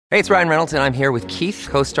Hey, it's Ryan Reynolds, and I'm here with Keith,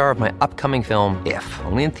 co-star of my upcoming film, If,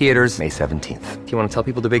 only in theaters May 17th. Do you want to tell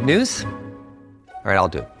people the big news? All right, I'll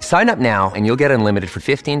do it. Sign up now and you'll get unlimited for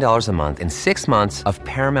 $15 a month and 6 months of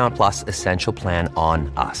Paramount Plus Essential Plan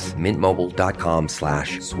on us.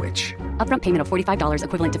 MintMobile.com/switch. Upfront payment of $45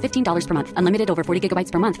 equivalent to $15 per month. Unlimited over 40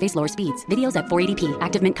 gigabytes per month. Face lower speeds. Videos at 480p.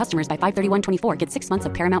 Active Mint customers by 531.24 get 6 months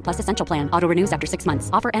of Paramount Plus Essential Plan. Auto renews after 6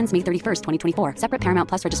 months. Offer ends May 31st, 2024. Separate Paramount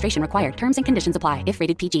Plus registration required. Terms and conditions apply if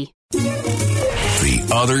rated PG. The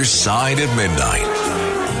Other Side of Midnight.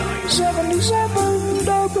 77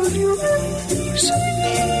 WABC.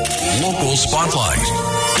 Local Spotlight.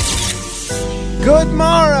 Good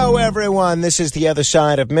morrow, everyone. This is The Other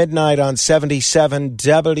Side of Midnight on 77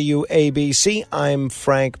 WABC. I'm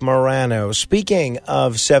Frank Morano. Speaking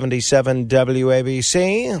of 77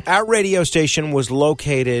 WABC, our radio station was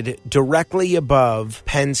located directly above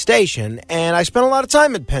Penn Station, and I spent a lot of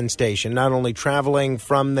time at Penn Station, not only traveling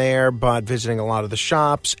from there, but visiting a lot of the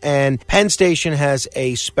shops, and Penn Station has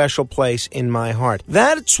a special place in my heart.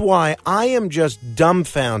 That's why I am just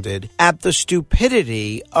dumbfounded at the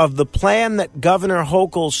stupidity of the plan that Governor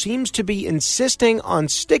Hochul seems to be insisting on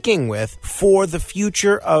sticking with for the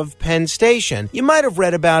future of Penn Station. You might have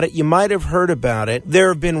read about it. You might have heard about it. There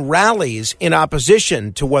have been rallies in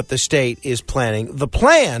opposition to what the state is planning. The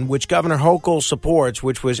plan, which Governor Hochul supports,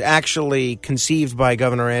 which was actually conceived by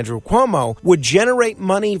Governor Andrew Cuomo, would generate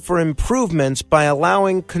money for improvements by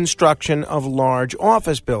allowing construction of large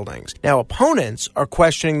office buildings. Now, opponents are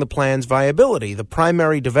questioning the plan's viability. The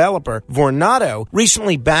primary developer, Vornado,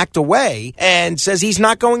 recently backed away and says he's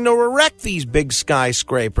not going to erect these big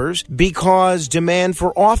skyscrapers because demand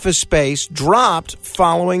for office space dropped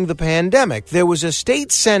following the pandemic. There was a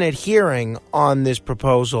state Senate hearing on this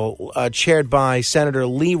proposal chaired by Senator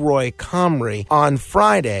Leroy Comrie on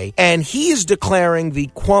Friday, and he is declaring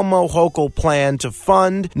the Cuomo-Hochul plan to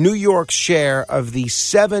fund New York's share of the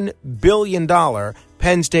 $7 billion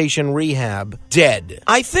Penn Station rehab dead.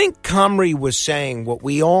 I think Comrie was saying what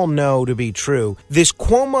we all know to be true. This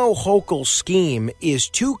Cuomo-Hochul scheme is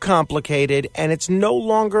too complicated and it's no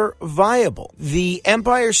longer viable. The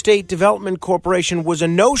Empire State Development Corporation was a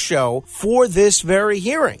no-show for this very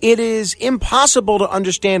hearing. It is impossible to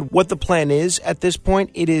understand what the plan is at this point.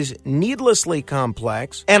 It is needlessly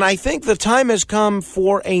complex, and I think the time has come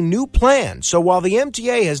for a new plan. So while the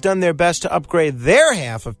MTA has done their best to upgrade their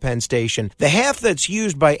half of Penn Station, the half that's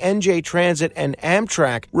used by NJ Transit and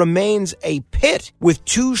Amtrak remains a pit with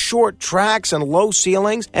 2 short tracks and low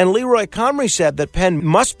ceilings, and Leroy Comrie said that Penn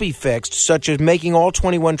must be fixed, such as making all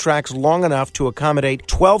 21 tracks long enough to accommodate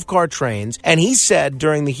 12-car trains, and he said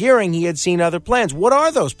during the hearing he had seen other plans. What are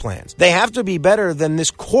those plans? They have to be better than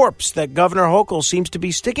this corpse that Governor Hochul seems to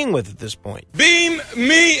be sticking with at this point. Beam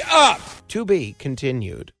me up. To be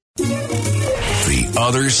continued. The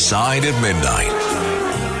Other Side of Midnight.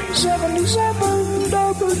 77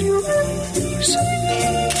 WABC.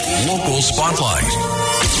 Local Spotlight.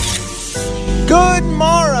 Good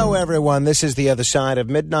morrow, everyone. This is The Other Side of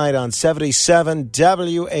Midnight on 77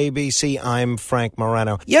 WABC. I'm Frank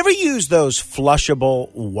Morano. You ever use those flushable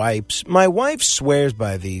wipes? My wife swears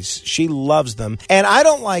by these. She loves them, and I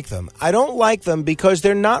don't like them. I don't like them because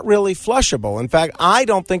they're not really flushable. In fact, I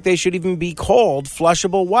don't think they should even be called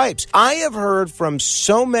flushable wipes. I have heard from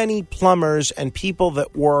so many plumbers and people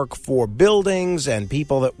that work for buildings and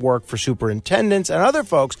people that work for superintendents and other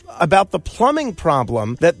folks about the plumbing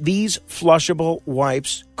problem that these flushable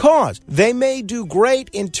wipes cause. They may do great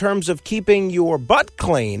in terms of keeping your butt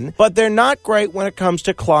clean, but they're not great when it comes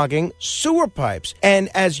to clogging sewer pipes. And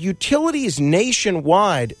as utilities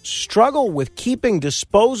nationwide struggle with keeping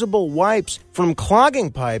disposable wipes from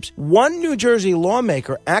clogging pipes, one New Jersey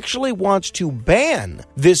lawmaker actually wants to ban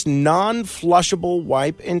this non-flushable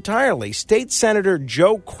wipe entirely. State Senator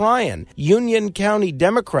Joe Cryan, Union County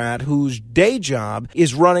Democrat, whose day job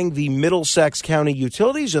is running the Middlesex County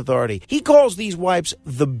Utilities Authority, he calls these wipes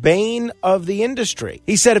the bane of the industry.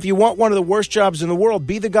 He said if you want one of the worst jobs in the world,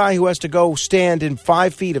 be the guy who has to go stand in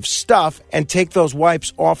 5 feet of stuff and take those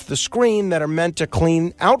wipes off the screen that are meant to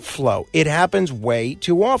clean outflow. It happens way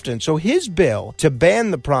too often. So his bill to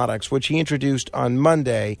ban the products, which he introduced on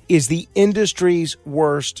Monday, is the industry's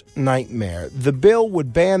worst nightmare. The bill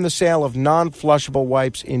would ban the sale of non-flushable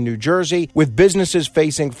wipes in New Jersey, with businesses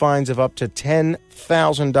facing fines of up to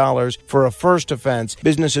 $10,000 for a first offense.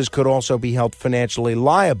 Businesses could also be held financially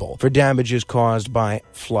liable for damages caused by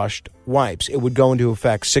flushed wipes. It would go into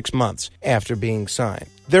effect 6 months after being signed.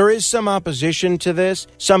 There is some opposition to this.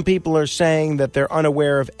 Some people are saying that they're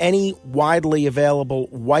unaware of any widely available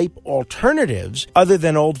wipe alternatives other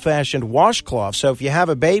than old-fashioned washcloths. So if you have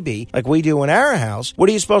a baby, like we do in our house, what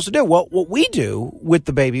are you supposed to do? Well, what we do with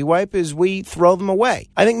the baby wipe is we throw them away.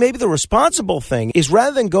 I think maybe the responsible thing is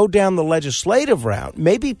rather than go down the legislative route,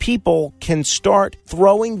 maybe people can start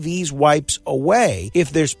throwing these wipes away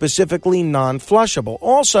if they're specifically non-flushable.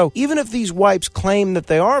 Also, even if these wipes claim that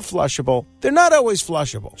they are flushable, they're not always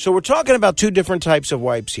flushable. So we're talking about two different types of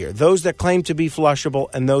wipes here. Those that claim to be flushable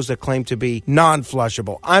and those that claim to be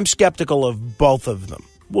non-flushable. I'm skeptical of both of them.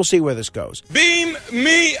 We'll see where this goes. Beam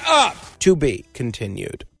me up. To be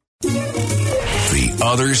continued. The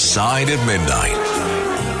Other Side of Midnight.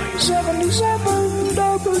 77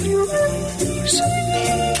 WABC.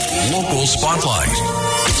 Local Spotlight.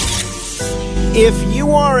 If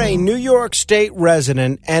you are a New York State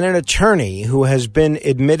resident and an attorney who has been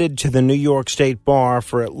admitted to the New York State Bar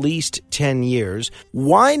for at least 10 years,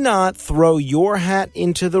 why not throw your hat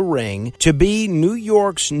into the ring to be New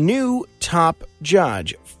York's new top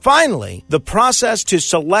judge? Finally, the process to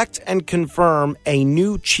select and confirm a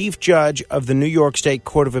new chief judge of the New York State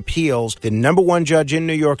Court of Appeals, the number one judge in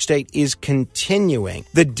New York State, is continuing.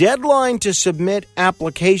 The deadline to submit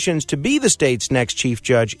applications to be the state's next chief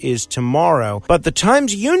judge is tomorrow, but the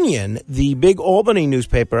Times-Union, the big Albany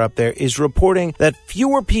newspaper up there, is reporting that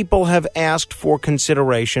fewer people have asked for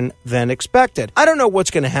consideration than expected. I don't know what's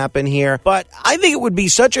going to happen here, but I think it would be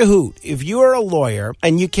such a hoot if you are a lawyer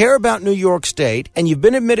and you care about New York State and you've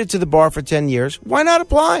been admitted to the bar for 10 years, why not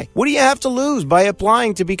apply? What do you have to lose by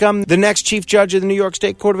applying to become the next chief judge of the New York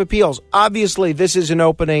State Court of Appeals? Obviously, this is an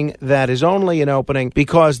opening that is only an opening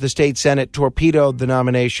because the state Senate torpedoed the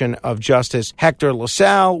nomination of Justice Hector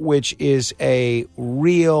LaSalle, which is a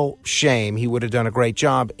real shame. He would have done a great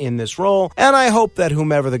job in this role, and I hope that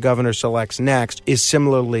whomever the governor selects next is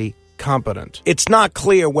similarly competent. It's not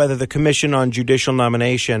clear whether the Commission on Judicial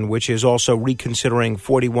Nomination, which is also reconsidering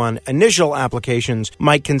 41 initial applications,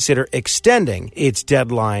 might consider extending its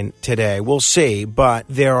deadline today. We'll see, but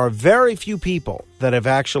there are very few people that have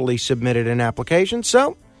actually submitted an application,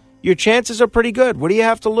 so your chances are pretty good. What do you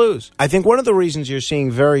have to lose? I think one of the reasons you're seeing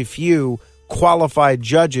very few qualified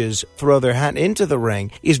judges throw their hat into the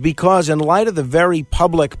ring is because in light of the very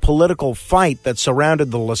public political fight that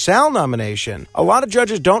surrounded the LaSalle nomination, a lot of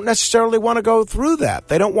judges don't necessarily want to go through that.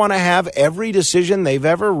 They don't want to have every decision they've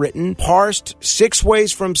ever written parsed 6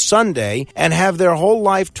 ways from Sunday and have their whole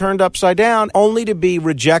life turned upside down only to be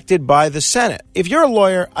rejected by the Senate. If you're a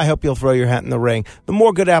lawyer, I hope you'll throw your hat in the ring. The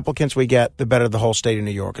more good applicants we get, the better the whole state of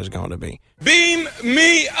New York is going to be. Beam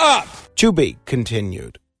me up. To be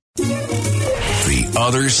continued. The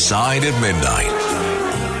Other Side of Midnight.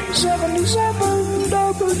 77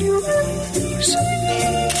 WABC.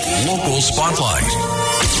 Local Spotlight.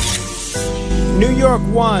 New York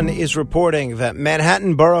One is reporting that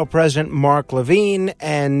Manhattan Borough President Mark Levine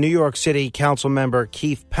and New York City Council member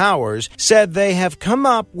Keith Powers said they have come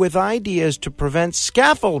up with ideas to prevent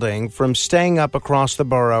scaffolding from staying up across the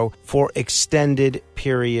borough for extended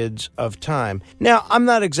periods of time. Now, I'm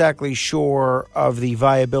not exactly sure of the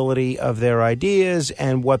viability of their ideas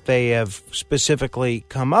and what they have specifically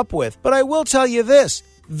come up with, but I will tell you this.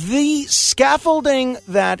 The scaffolding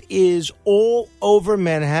that is all over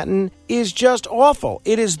Manhattan is just awful.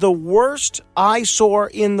 It is the worst eyesore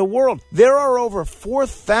in the world. There are over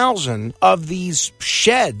 4,000 of these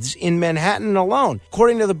sheds in Manhattan alone.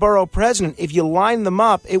 According to the borough president, if you line them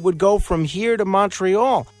up, it would go from here to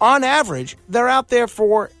Montreal. On average, they're out there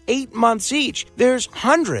for 8 months each. There's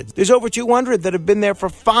hundreds. There's over 200 that have been there for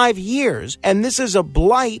 5 years, and this is a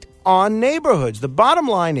blight on neighborhoods. The bottom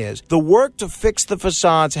line is the work to fix the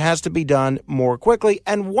facades has to be done more quickly,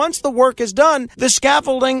 and once the work is done, the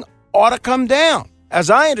scaffolding ought to come down. As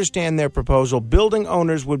I understand their proposal, building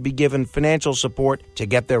owners would be given financial support to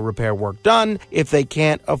get their repair work done if they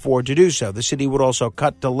can't afford to do so. The city would also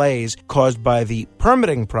cut delays caused by the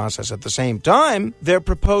permitting process. At the same time, they're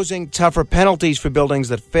proposing tougher penalties for buildings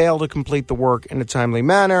that fail to complete the work in a timely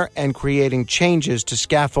manner and creating changes to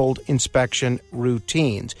scaffold inspection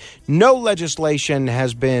routines. No legislation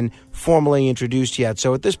has been formally introduced yet,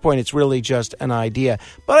 so at this point it's really just an idea.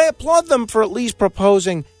 But I applaud them for at least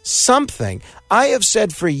proposing something. I have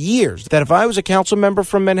said for years that if I was a council member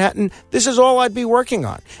from Manhattan, this is all I'd be working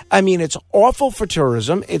on. I mean, it's awful for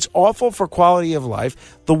tourism. It's awful for quality of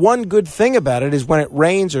life. The one good thing about it is when it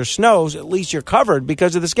rains or snows, at least you're covered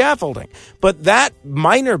because of the scaffolding. But that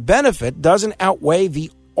minor benefit doesn't outweigh the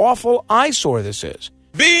awful eyesore this is.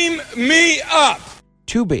 Beam me up.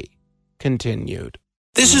 To be continued.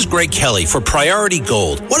 This is Greg Kelly for Priority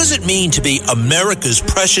Gold. What does it mean to be America's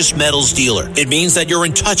precious metals dealer? It means that you're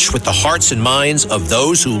in touch with the hearts and minds of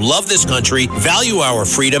those who love this country, value our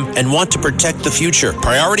freedom, and want to protect the future.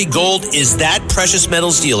 Priority Gold is that precious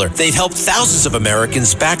metals dealer. They've helped thousands of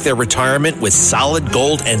Americans back their retirement with solid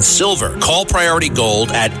gold and silver. Call Priority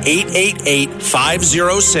Gold at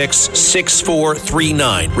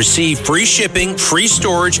 888-506-6439. Receive free shipping, free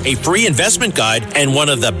storage, a free investment guide, and one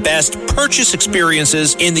of the best purchase experiences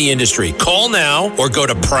in the industry. Call now or go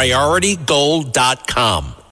to PriorityGold.com.